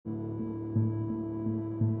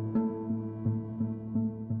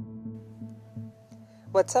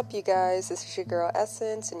What's up, you guys? This is your girl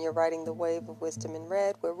Essence, and you're riding the wave of wisdom in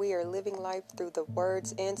red, where we are living life through the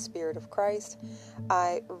words and spirit of Christ.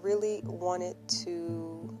 I really wanted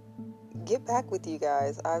to get back with you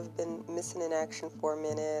guys. I've been missing in action for a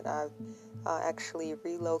minute. I've actually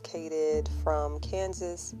relocated from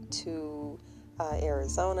Kansas to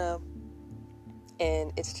Arizona,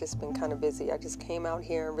 and it's just been kind of busy. I just came out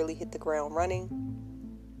here and really hit the ground running.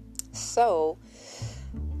 So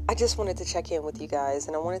I just wanted to check in with you guys,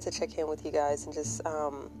 and I wanted to check in with you guys and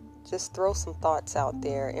just throw some thoughts out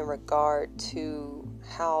there in regard to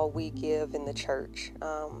how we give in the church.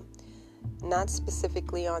 Not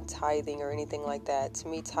specifically on tithing or anything like that. To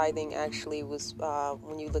me, tithing actually was,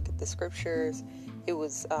 when you look at the scriptures, it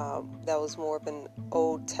was that was more of an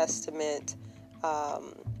Old Testament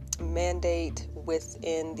mandate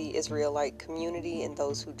within the Israelite community and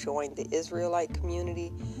those who joined the Israelite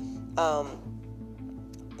community.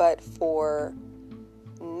 But for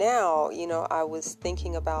now, I was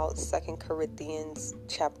thinking about 2 Corinthians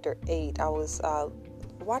chapter 8. I was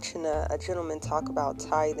watching a gentleman talk about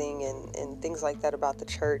tithing and things like that about the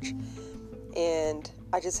church. And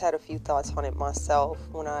I just had a few thoughts on it myself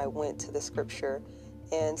when I went to the scripture.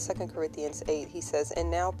 And 2 Corinthians 8, he says, "And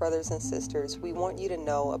now, brothers and sisters, we want you to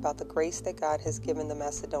know about the grace that God has given the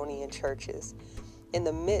Macedonian churches in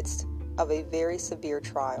the midst of a very severe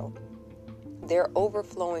trial. Their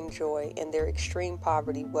overflowing joy and their extreme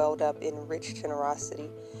poverty welled up in rich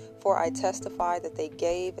generosity. For I testify that they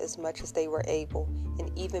gave as much as they were able,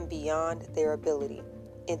 and even beyond their ability,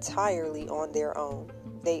 entirely on their own.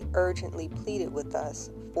 They urgently pleaded with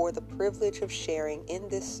us for the privilege of sharing in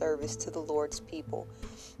this service to the Lord's people,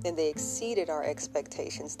 and they exceeded our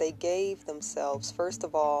expectations. They gave themselves, first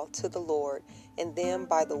of all, to the Lord, and then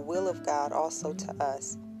by the will of God also to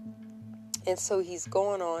us." And so he's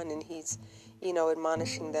going on and he's,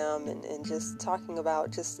 admonishing them and just talking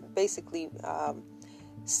about just basically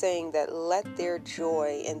saying that let their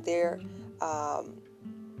joy and their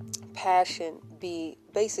passion be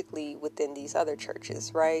basically within these other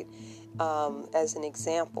churches, right? As an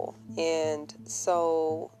example. And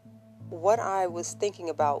so what I was thinking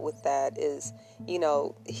about with that is,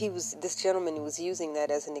 this gentleman was using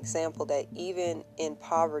that as an example that even in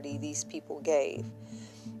poverty, these people gave.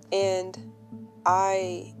 And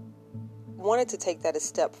I wanted to take that a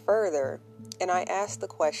step further, and I asked the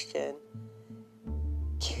question,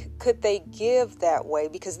 could they give that way?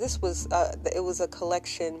 Because this was it was a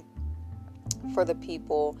collection for the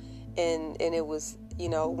people, and it was,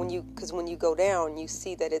 when you go down, you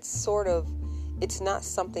see that it's not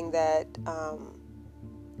something that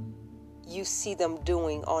you see them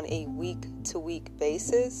doing on a week-to-week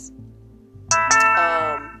basis,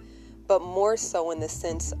 but more so in the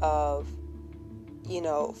sense of,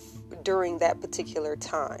 during that particular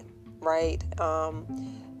time, right?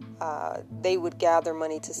 They would gather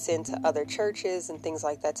money to send to other churches and things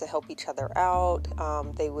like that to help each other out.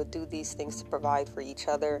 They would do these things to provide for each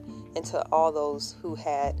other and to all those who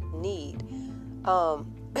had need.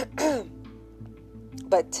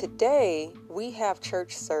 But today we have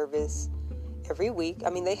church service every week. I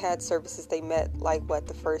mean, they had services. They met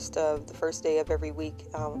the first day of every week,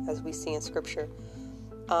 as we see in scripture.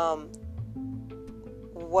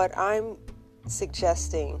 What I'm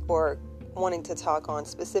suggesting or wanting to talk on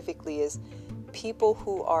specifically is people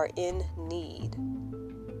who are in need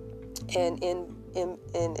and in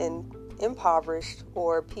impoverished,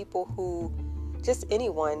 or people who, just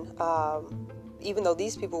anyone, even though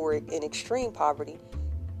these people were in extreme poverty.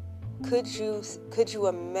 Could you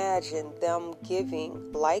imagine them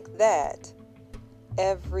giving like that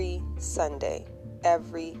every Sunday,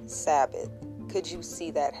 every Sabbath? Could you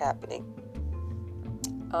see that happening?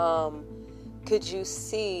 Could you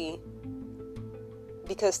see,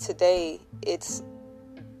 because today it's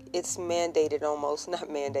mandated, almost not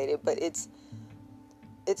mandated, but it's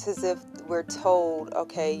as if we're told,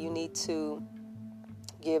 okay, you need to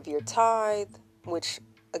give your tithe, which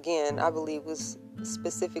again, I believe was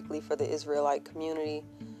specifically for the Israelite community.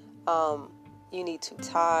 You need to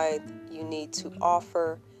tithe, you need to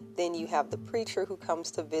offer, then you have the preacher who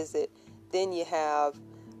comes to visit, then you have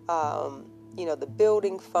the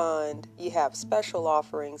building fund, you have special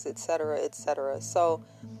offerings, etc., etc. So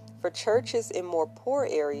for churches in more poor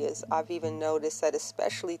areas, I've even noticed that,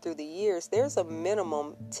 especially through the years, there's a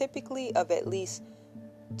minimum typically of at least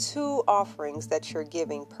 2 offerings that you're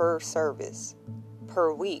giving per service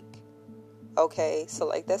per week. Okay,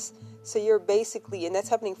 so so you're basically, and that's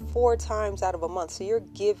happening 4 times out of a month. So you're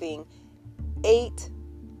giving 8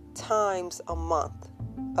 times a month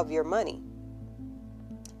of your money.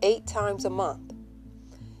 8 times a month.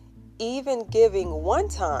 Even giving one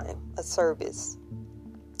time a service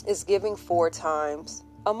is giving 4 times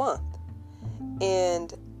a month.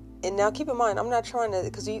 And now keep in mind, I'm not trying to,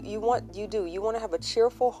 because you want to have a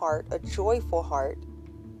cheerful heart, a joyful heart.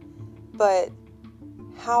 But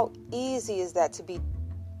how easy is that to be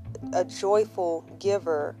a joyful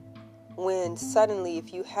giver when suddenly,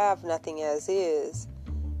 if you have nothing as is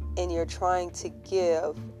and you're trying to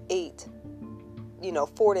give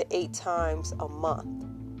 4 to 8 times a month?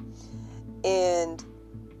 And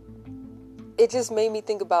it just made me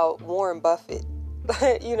think about Warren Buffett.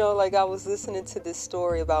 Like I was listening to this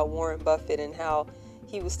story about Warren Buffett and how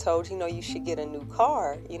he was told, you should get a new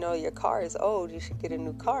car. Your car is old. You should get a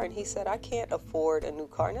new car. And he said, I can't afford a new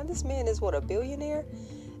car. Now, this man is a billionaire?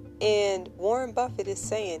 And Warren Buffett is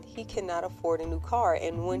saying he cannot afford a new car.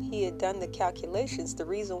 And when he had done the calculations, the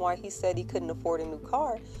reason why he said he couldn't afford a new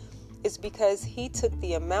car is because he took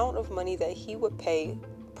the amount of money that he would pay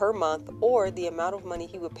per month or the amount of money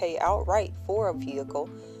he would pay outright for a vehicle.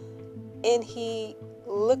 And he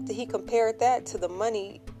compared that to the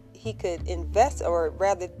money he could invest, or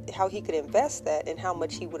rather how he could invest that and how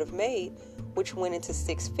much he would have made, which went into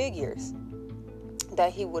 6 figures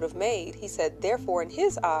that he would have made. He said, therefore, in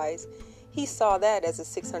his eyes, he saw that as a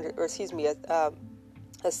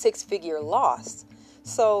 6-figure loss.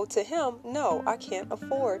 So to him, no, I can't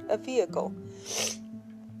afford a vehicle.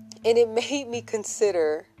 And it made me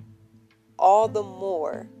consider all the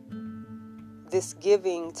more this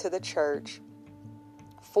giving to the church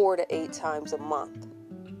 4 to 8 times a month.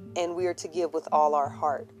 And we are to give with all our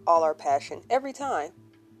heart, all our passion, every time,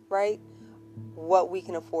 right? What we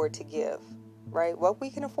can afford to give, right? What we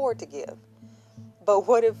can afford to give. But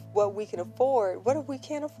what if what we can't afford?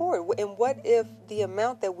 And what if the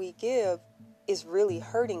amount that we give is really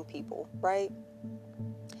hurting people, right?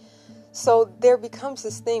 So there becomes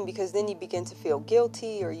this thing, because then you begin to feel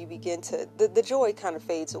guilty, or you begin to, the joy kind of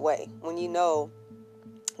fades away when you know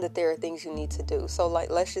that there are things you need to do. So like,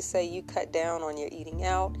 let's just say you cut down on your eating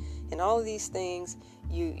out and all of these things.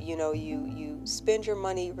 You spend your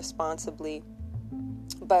money responsibly,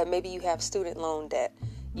 but maybe you have student loan debt.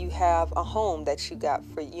 You have a home that you got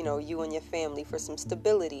for, you and your family for some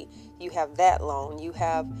stability. You have that loan. You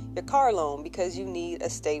have your car loan because you need a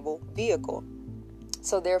stable vehicle.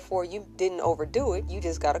 So therefore, you didn't overdo it. You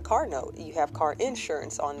just got a car note. You have car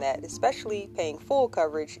insurance on that, especially paying full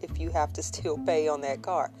coverage if you have to still pay on that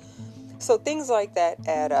car. So things like that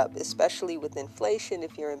add up, especially with inflation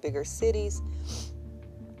if you're in bigger cities.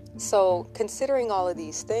 So considering all of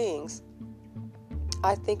these things,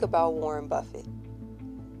 I think about Warren Buffett.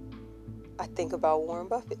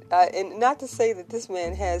 And not to say that this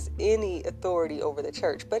man has any authority over the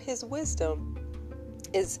church, but his wisdom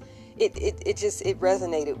is... It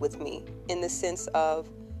resonated with me in the sense of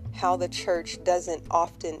how the church doesn't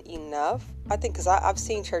often enough. I think because I've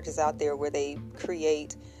seen churches out there where they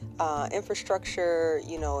create infrastructure,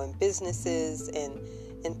 and businesses and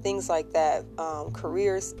things like that.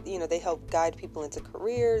 Careers, they help guide people into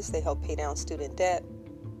careers. They help pay down student debt,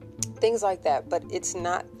 things like that. But it's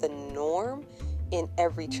not the norm in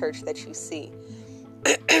every church that you see.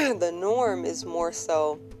 The norm is more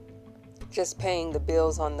so just paying the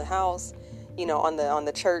bills on the house, on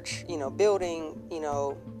the church, building,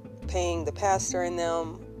 paying the pastor and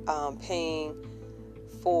them, paying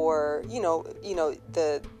for,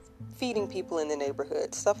 the feeding people in the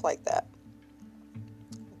neighborhood, stuff like that.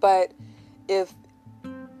 But if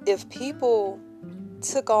people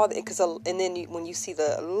took all the, and then when you see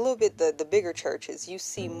the bigger churches, you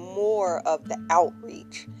see more of the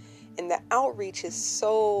outreach, and the outreach is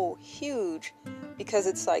so huge. Because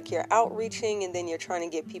it's like you're outreaching and then you're trying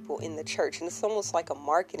to get people in the church. And it's almost like a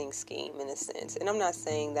marketing scheme in a sense. And I'm not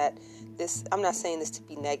saying this to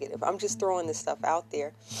be negative. I'm just throwing this stuff out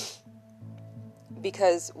there.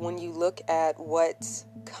 Because when you look at what's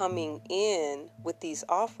coming in with these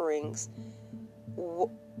offerings,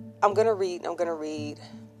 I'm going to read.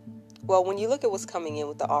 Well, when you look at what's coming in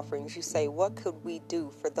with the offerings, you say, what could we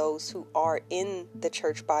do for those who are in the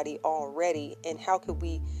church body already? And how could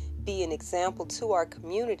we be an example to our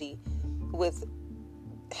community with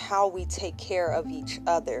how we take care of each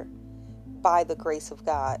other by the grace of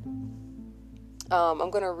God? I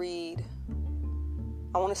want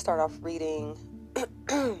to start off reading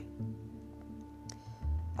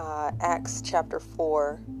Acts chapter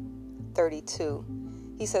 4:32.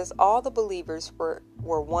 He says, all the believers were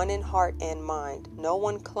one in heart and mind. No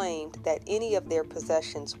one claimed that any of their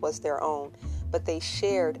possessions was their own, but they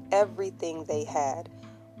shared everything they had.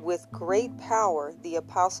 With great power, the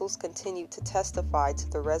apostles continued to testify to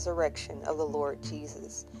the resurrection of the Lord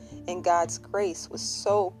Jesus. And God's grace was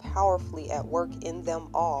so powerfully at work in them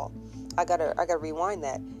all. I gotta rewind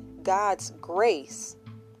that. God's grace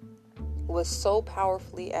was so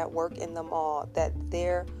powerfully at work in them all that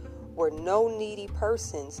there were no needy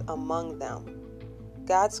persons among them.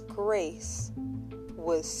 God's grace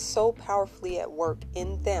was so powerfully at work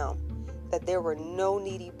in them that there were no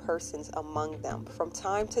needy persons among them. From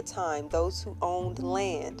time to time, those who owned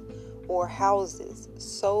land or houses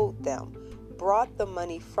sold them, brought the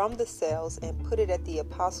money from the sales and put it at the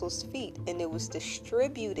apostles' feet, and it was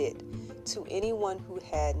distributed to anyone who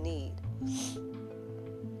had need.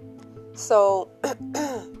 So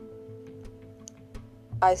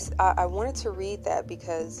I wanted to read that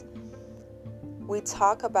because we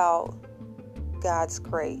talk about God's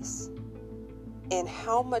grace and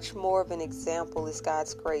how much more of an example is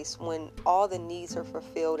God's grace when all the needs are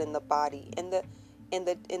fulfilled in the body, and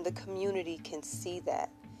the community can see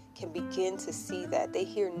that, can begin to see that. They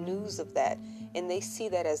hear news of that and they see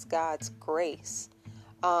that as God's grace.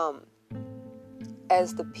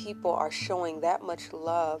 As the people are showing that much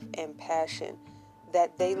love and passion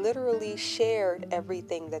that they literally shared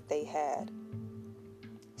everything that they had.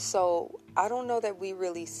 So I don't know that we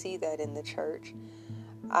really see that in the church.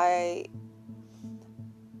 I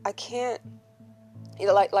can't,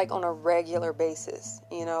 like on a regular basis,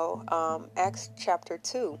 Acts chapter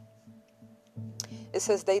 2, it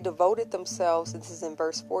says they devoted themselves, this is in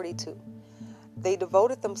verse 42, they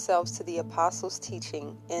devoted themselves to the apostles'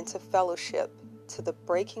 teaching and to fellowship, to the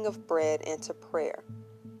breaking of bread and to prayer.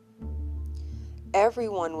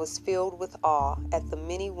 Everyone was filled with awe at the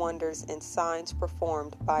many wonders and signs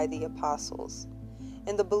performed by the apostles.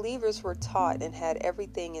 And the believers were taught and had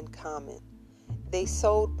everything in common. They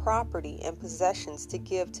sold property and possessions to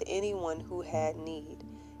give to anyone who had need.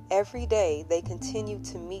 Every day they continued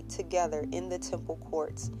to meet together in the temple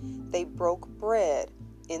courts. They broke bread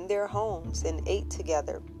in their homes and ate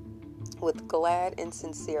together with glad and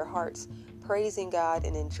sincere hearts, praising God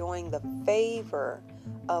and enjoying the favor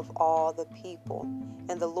of all the people.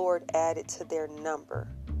 And the Lord added to their number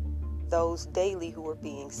those daily who were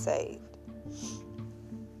being saved.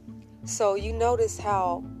 So you notice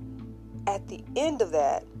how at the end of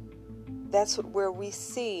that, that's where we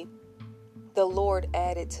see the Lord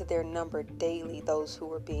added to their number daily those who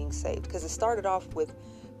were being saved. Because it started off with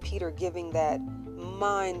Peter giving that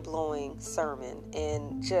mind-blowing sermon,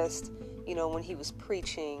 and just, when he was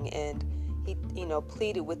preaching and he,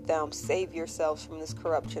 pleaded with them, save yourselves from this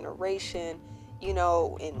corrupt generation,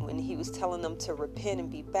 and when he was telling them to repent and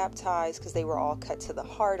be baptized because they were all cut to the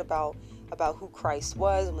heart about who Christ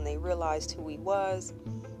was when they realized who he was.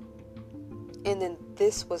 And then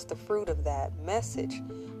this was the fruit of that message.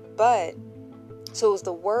 But so it was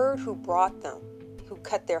the word who brought them, who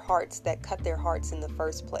cut their hearts in the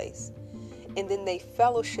first place. And then they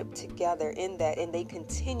fellowshiped together in that, and they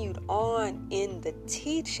continued on in the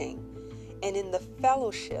teaching and in the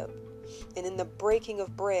fellowship and in the breaking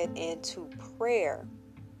of bread and to prayer.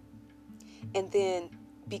 And then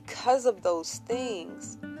because of those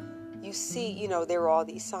things, you see, there were all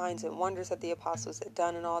these signs and wonders that the apostles had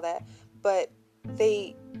done and all that, but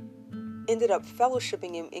they ended up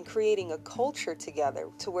fellowshipping and creating a culture together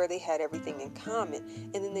to where they had everything in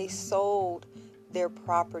common. And then they sold their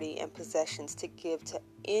property and possessions to give to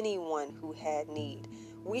anyone who had need.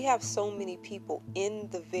 We have so many people in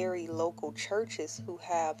the very local churches who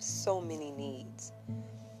have so many needs,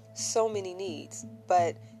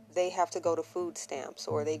 but they have to go to food stamps,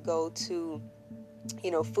 or they go to,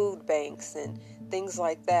 food banks and things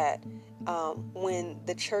like that, when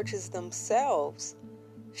the churches themselves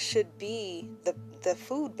should be the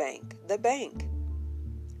food bank, the bank.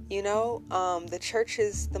 The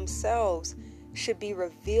churches themselves should be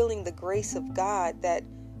revealing the grace of God that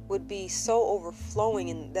would be so overflowing,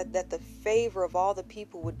 and that the favor of all the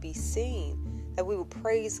people would be seen, that we would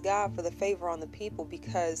praise God for the favor on the people,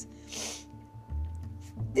 because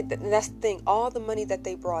that's the thing, all the money that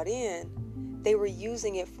they brought in, they were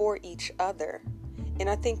using it for each other. And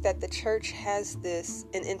I think that the church has this,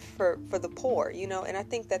 and for the poor, and I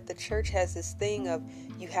think that the church has this thing of,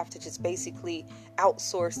 you have to just basically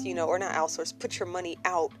outsource, or not outsource, put your money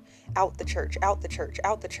out the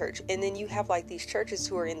church. And then you have like these churches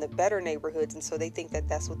who are in the better neighborhoods, and so they think that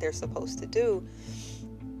that's what they're supposed to do.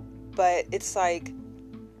 But it's like,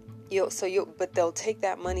 but they'll take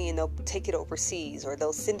that money and they'll take it overseas, or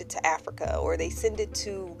they'll send it to Africa, or they send it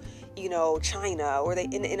to, China, or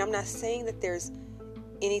and I'm not saying that there's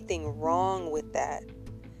anything wrong with that.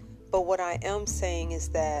 But what I am saying is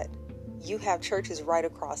that you have churches right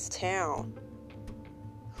across town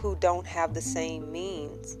who don't have the same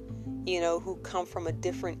means, who come from a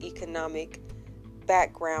different economic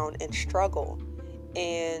background and struggle.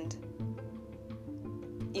 And,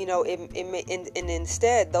 and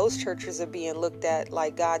instead those churches are being looked at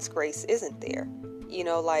like God's grace isn't there.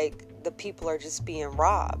 Like the people are just being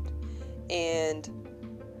robbed. And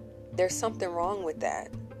there's something wrong with that.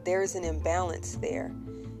 There's an imbalance there.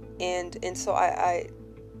 And so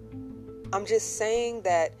I'm just saying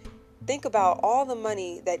that think about all the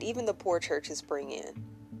money that even the poor churches bring in.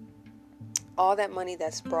 All that money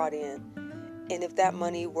that's brought in. And if that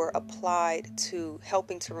money were applied to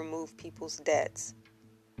helping to remove people's debts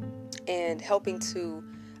and helping to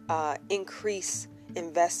increase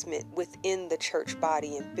investment within the church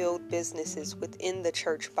body and build businesses within the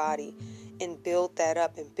church body and build that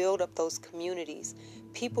up and build up those communities,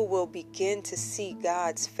 people will begin to see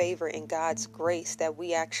God's favor and God's grace that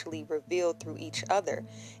we actually reveal through each other.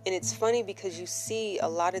 And it's funny because you see a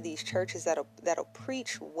lot of these churches that'll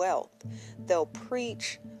preach wealth. They'll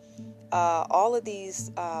preach all of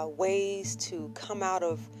these ways to come out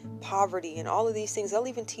of poverty and all of these things. They'll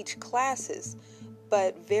even teach classes,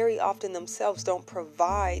 but very often themselves don't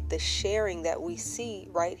provide the sharing that we see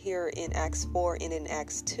right here in Acts 4 and in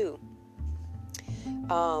Acts 2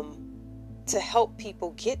 to help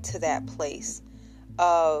people get to that place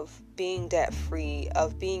of being debt free,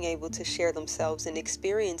 of being able to share themselves and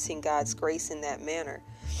experiencing God's grace in that manner.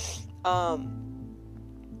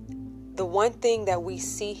 The one thing that we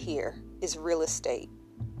see here is real estate.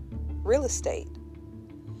 Real estate.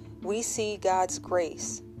 We see God's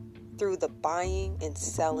grace through the buying and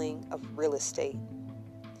selling of real estate.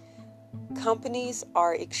 Companies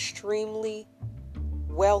are extremely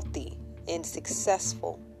wealthy and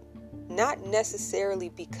successful, not necessarily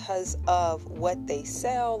because of what they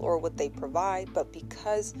sell or what they provide, but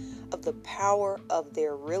because of the power of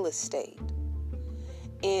their real estate.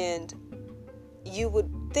 And you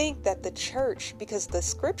would think that the church, because the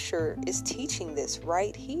scripture is teaching this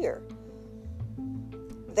right here,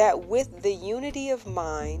 that with the unity of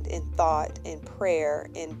mind and thought and prayer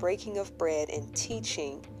and breaking of bread and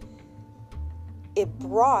teaching, it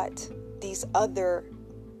brought these other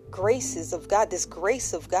graces of God, this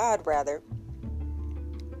grace of God rather,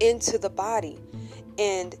 into the body.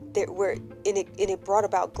 And it brought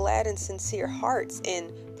about glad and sincere hearts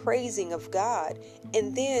and praising of God.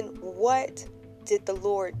 And then what did the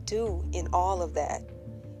Lord do in all of that?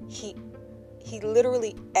 He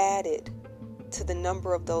literally added to the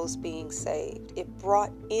number of those being saved. It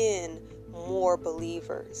brought in more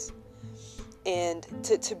believers, and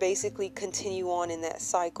to basically continue on in that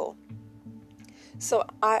cycle. So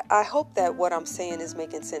I hope that what I'm saying is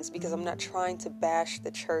making sense, because I'm not trying to bash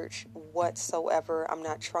the church whatsoever. I'm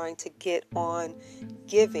not trying to get on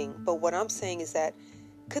giving. But what I'm saying is that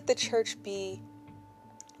could the church be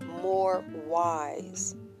more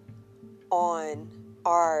wise on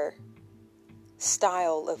our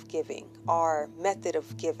style of giving, our method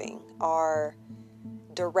of giving, our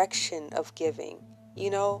direction of giving?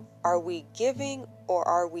 Are we giving, or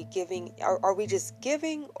are we giving? Are we just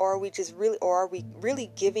giving, or are we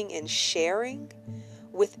really giving and sharing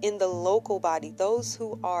within the local body? Those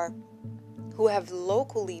who have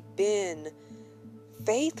locally been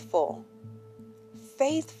faithful.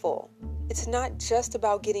 It's not just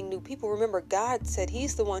about getting new people. Remember, God said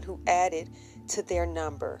He's the one who added to their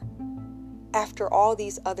number after all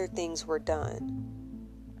these other things were done.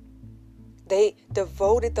 They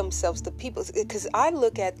devoted themselves to people, because I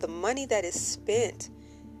look at the money that is spent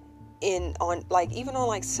on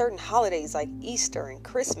certain holidays like Easter and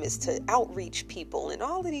Christmas to outreach people and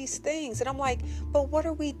all of these things. And I'm like, but what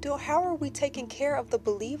are we doing? How are we taking care of the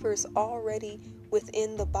believers already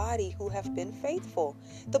within the body who have been faithful?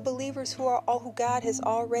 The believers who God has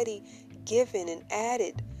already given and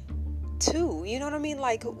added to, you know what I mean?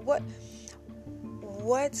 Like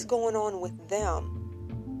what's going on with them?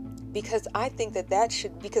 Because I think that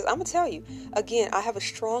should, because I'm going to tell you, again, I have a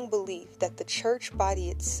strong belief that the church body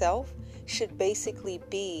itself should basically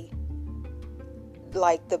be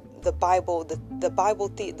like the Bible,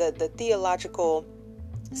 the theological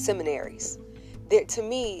seminaries. To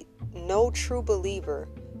me, no true believer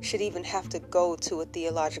should even have to go to a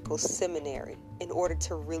theological seminary in order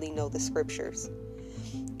to really know the scriptures.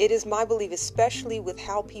 It is my belief, especially with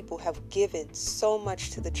how people have given so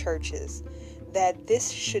much to the churches, that this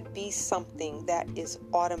should be something that is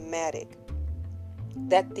automatic.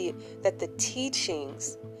 That the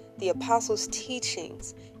teachings, the apostles'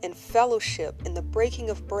 teachings and fellowship and the breaking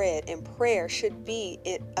of bread and prayer should be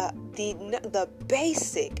the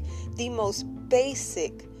most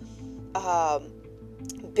basic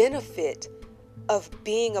benefit of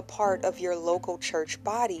being a part of your local church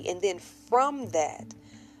body. And then from that,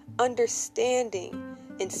 understanding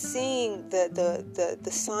and seeing the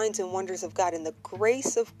signs and wonders of God and the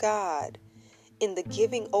grace of God in the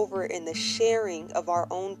giving over and the sharing of our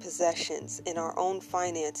own possessions and our own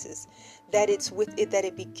finances, that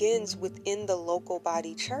it begins within the local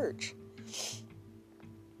body church.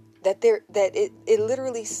 It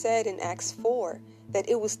literally said in Acts 4 that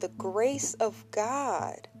it was the grace of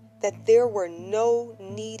God that there were no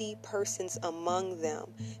needy persons among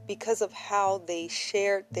them because of how they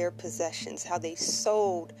shared their possessions, how they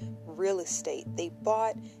sold real estate. They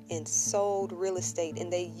bought and sold real estate,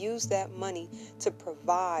 and they used that money to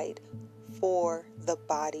provide for the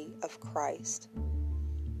body of Christ.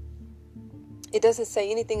 It doesn't say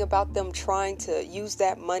anything about them trying to use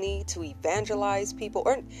that money to evangelize people.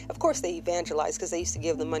 Or, of course, they evangelize because they used to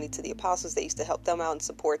give the money to the apostles. They used to help them out and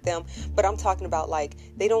support them. But I'm talking about, like,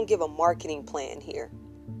 they don't give a marketing plan here.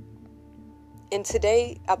 And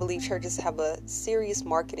today, I believe churches have a serious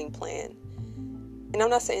marketing plan. And I'm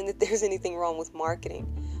not saying that there's anything wrong with marketing.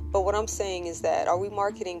 But what I'm saying is that, are we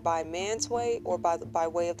marketing by man's way or by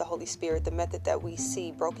way of the Holy Spirit, the method that we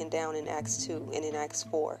see broken down in Acts 2 and in Acts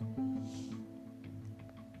 4?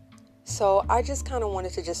 So I just kind of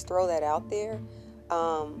wanted to just throw that out there.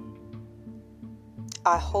 I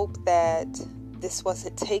hope that this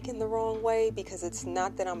wasn't taken the wrong way, because it's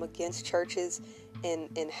not that I'm against churches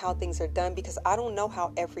and how things are done, because I don't know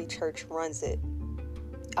how every church runs it.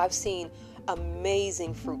 I've seen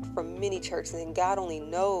amazing fruit from many churches, and God only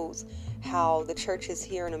knows how the churches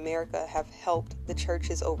here in America have helped the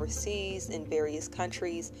churches overseas in various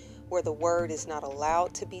countries where the word is not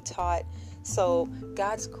allowed to be taught. So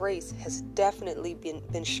God's grace has definitely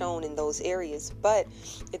been shown in those areas. But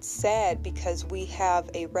it's sad because we have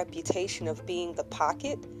a reputation of being the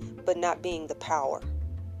pocket, but not being the power.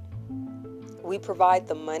 We provide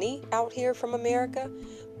the money out here from America,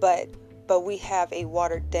 but we have a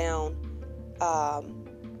watered down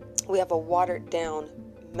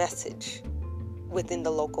message within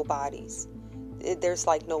the local bodies. There's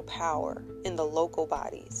like no power in the local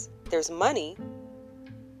bodies. There's money,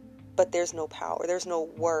 but there's no power. There's no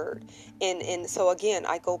word. And so again,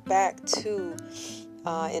 I go back to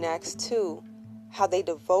in Acts 2, how they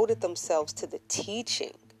devoted themselves to the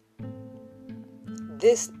teaching.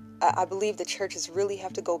 I believe the churches really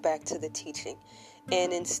have to go back to the teaching.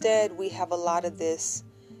 And instead, we have a lot of this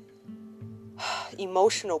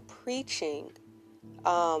emotional preaching.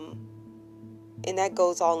 And that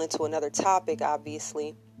goes all into another topic,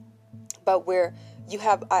 obviously. But where you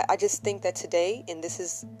have, I just think that today, and this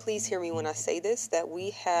is, please hear me when I say this, that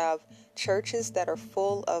we have churches that are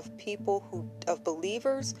full of people of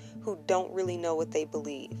believers who don't really know what they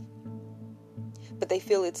believe, but they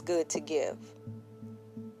feel it's good to give.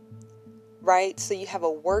 Right? So you have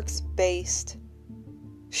a works-based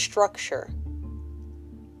structure,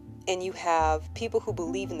 and you have people who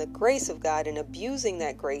believe in the grace of God and abusing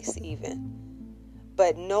that grace even,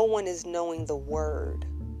 but no one is knowing the word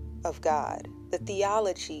of God. The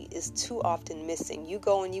theology is too often missing. You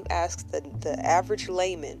go and you ask the average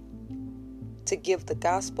layman to give the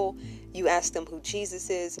gospel. You ask them who Jesus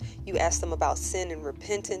is. You ask them about sin and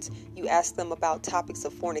repentance. You ask them about topics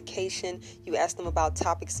of fornication. You ask them about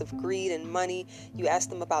topics of greed and money. You ask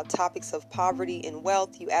them about topics of poverty and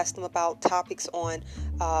wealth. You ask them about topics on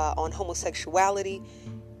homosexuality.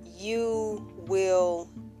 You will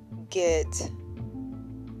get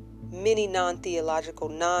many non-theological,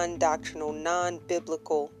 non-doctrinal,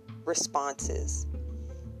 non-biblical responses.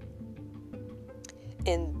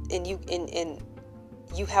 And you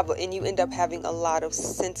end up having a lot of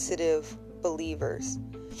sensitive believers.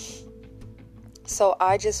 So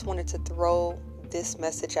I just wanted to throw this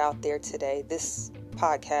message out there today, this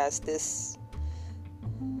podcast,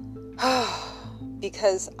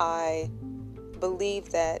 because I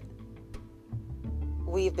believe that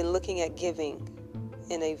we've been looking at giving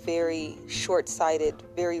in a very short-sighted,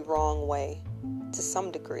 very wrong way to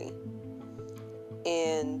some degree.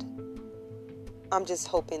 And I'm just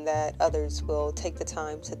hoping that others will take the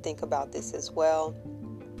time to think about this as well.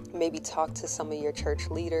 Maybe talk to some of your church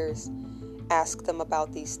leaders. Ask them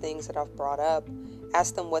about these things that I've brought up.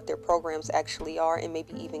 Ask them what their programs actually are, and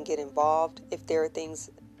maybe even get involved if there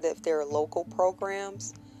are local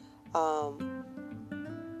programs. And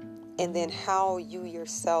then how you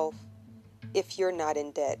yourself, if you're not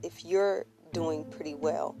in debt, if you're doing pretty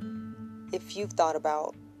well, if you've thought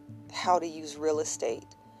about how to use real estate,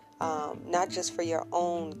 not just for your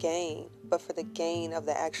own gain, but for the gain of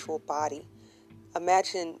the actual body.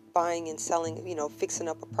 Imagine buying and selling, fixing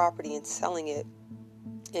up a property and selling it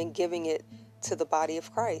and giving it to the body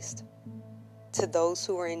of Christ, to those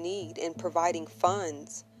who are in need, and providing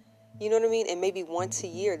funds. You know what I mean? And maybe once a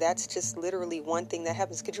year, that's just literally one thing that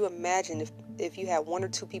happens. Could you imagine if you had one or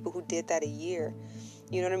two people who did that a year,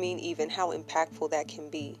 You know what I mean? Even how impactful that can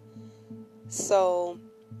be. So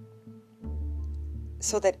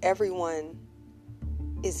that everyone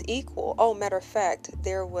is equal. Oh, matter of fact,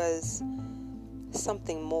 there was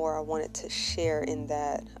something more I wanted to share in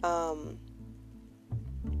that.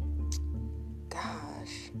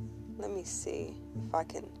 Gosh, let me see if I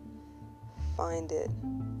can find it.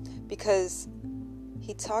 Because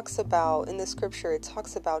he talks about, in the scripture, it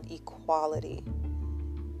talks about equality.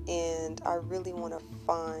 And I really want to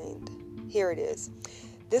find, here it is.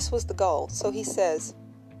 This was the goal. So he says,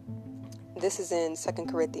 this is in 2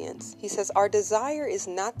 Corinthians. He says, our desire is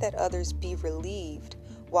not that others be relieved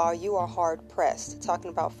while you are hard pressed. Talking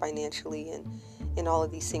about financially and all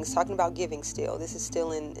of these things. Talking about giving still. This is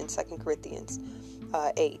still in 2 Corinthians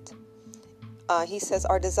 8. He says,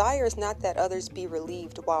 our desire is not that others be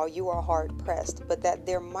relieved while you are hard pressed, but that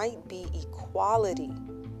there might be equality.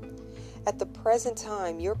 At the present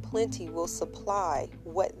time, your plenty will supply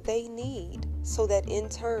what they need, so that in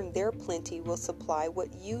turn their plenty will supply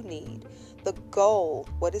what you need. The goal,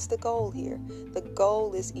 what is the goal here? The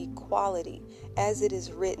goal is equality, as it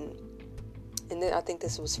is written. And then I think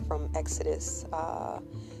this was from Exodus.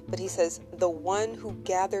 But he says, the one who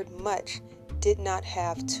gathered much did not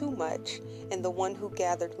have too much, and the one who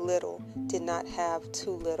gathered little did not have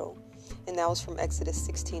too little. And that was from Exodus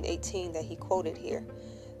 16:18 that he quoted here.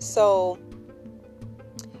 So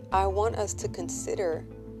I want us to consider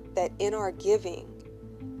that in our giving,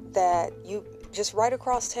 that you just right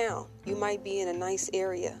across town, you might be in a nice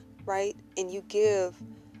area, right? And you give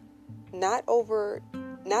not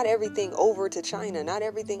everything over to China, not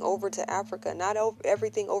everything over to Africa, not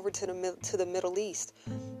everything over to the Middle East.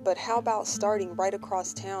 But how about starting right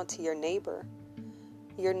across town to your neighbor,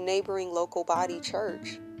 your neighboring local body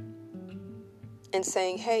church, and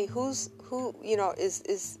saying, hey, is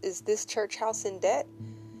this church house in debt?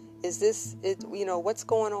 Is this, what's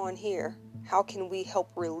going on here? How can we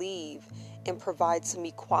help relieve and provide some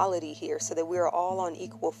equality here so that we are all on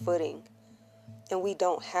equal footing? And we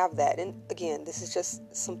don't have that. And again, this is just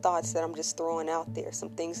some thoughts that I'm just throwing out there, some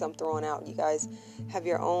things I'm throwing out. You guys have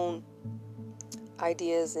your own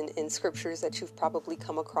ideas and scriptures that you've probably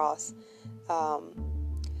come across.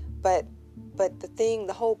 But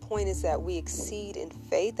the whole point is that we exceed in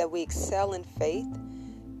faith, that we excel in faith,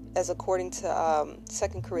 as according to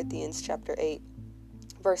 2 Corinthians chapter 8,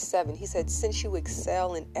 verse 7. He said, since you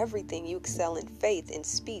excel in everything, you excel in faith, in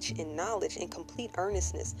speech, in knowledge, in complete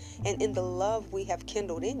earnestness, and in the love we have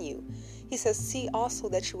kindled in you. He says, see also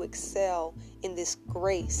that you excel in this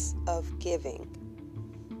grace of giving.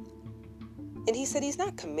 And he said he's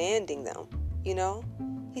not commanding them,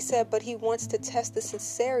 He said, but he wants to test the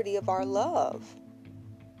sincerity of our love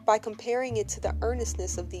by comparing it to the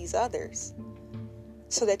earnestness of these others,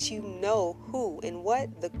 so that you know who and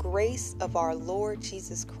what the grace of our Lord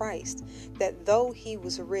Jesus Christ, that though he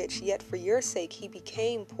was rich, yet for your sake he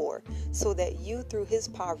became poor, so that you through his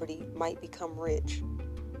poverty might become rich.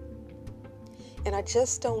 And I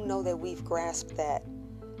just don't know that we've grasped that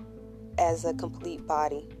as a complete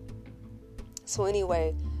body. So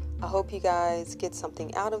anyway, I hope you guys get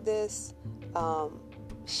something out of this.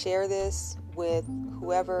 Share this with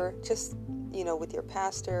whoever, just, with your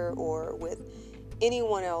pastor or with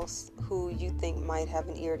anyone else who you think might have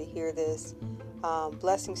an ear to hear this.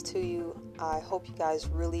 Blessings to you. I hope you guys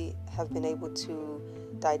really have been able to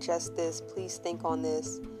digest this. Please think on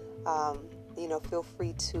this. Feel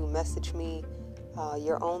free to message me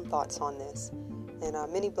your own thoughts on this.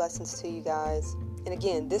 And many blessings to you guys. And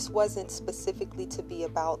again, this wasn't specifically to be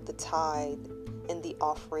about the tithe and the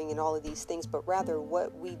offering and all of these things, but rather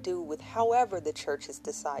what we do with however the churches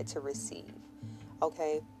decide to receive.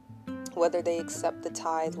 Okay? Whether they accept the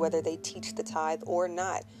tithe, whether they teach the tithe or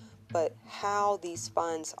not, but how these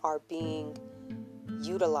funds are being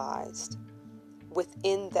utilized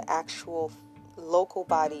within the actual local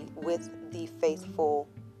body with the faithful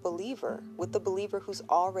believer, with the believer who's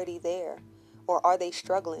already there. Or are they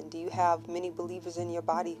struggling? Do you have many believers in your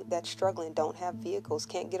body that's struggling, don't have vehicles,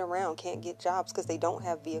 can't get around, can't get jobs because they don't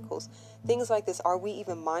have vehicles? Things like this. Are we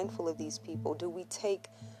even mindful of these people? Do we take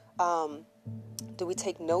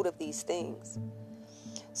note of these things?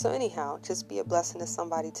 So anyhow, just be a blessing to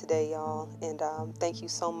somebody today, y'all. And thank you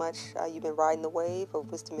so much. You've been riding the wave of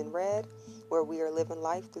Wisdom in Red, where we are living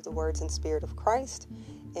life through the words and spirit of Christ.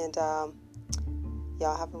 And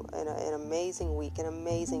y'all have an amazing week, an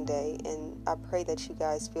amazing day. And I pray that you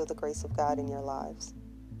guys feel the grace of God in your lives.